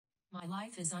My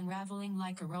life is unraveling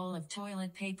like a roll of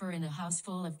toilet paper in a house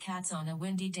full of cats on a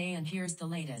windy day, and here's the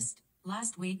latest.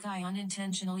 Last week I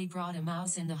unintentionally brought a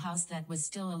mouse in the house that was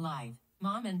still alive.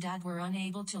 Mom and Dad were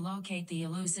unable to locate the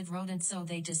elusive rodent, so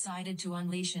they decided to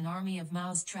unleash an army of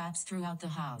mouse traps throughout the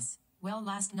house. Well,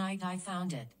 last night I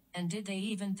found it. And did they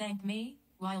even thank me?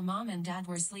 While Mom and Dad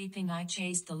were sleeping, I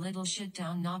chased the little shit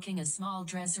down, knocking a small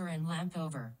dresser and lamp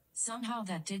over. Somehow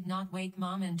that did not wake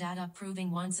Mom and Dad up, proving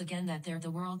once again that they're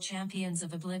the world champions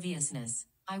of obliviousness.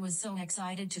 I was so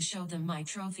excited to show them my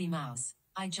trophy mouse.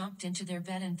 I jumped into their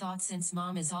bed and thought, since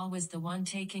Mom is always the one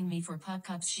taking me for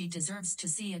puck-ups, she deserves to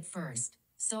see it first.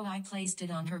 So I placed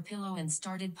it on her pillow and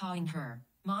started pawing her.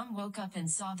 Mom woke up and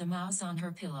saw the mouse on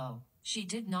her pillow. She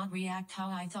did not react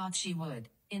how I thought she would.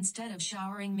 Instead of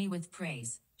showering me with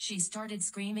praise, she started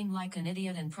screaming like an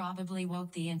idiot and probably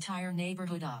woke the entire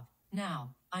neighborhood up.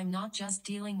 Now, I'm not just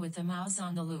dealing with a mouse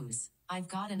on the loose. I've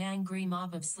got an angry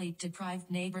mob of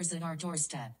sleep-deprived neighbors at our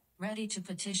doorstep, ready to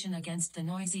petition against the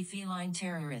noisy feline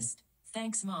terrorist.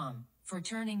 Thanks, Mom, for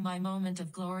turning my moment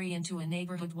of glory into a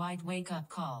neighborhood-wide wake-up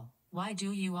call. Why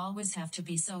do you always have to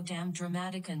be so damn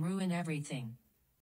dramatic and ruin everything?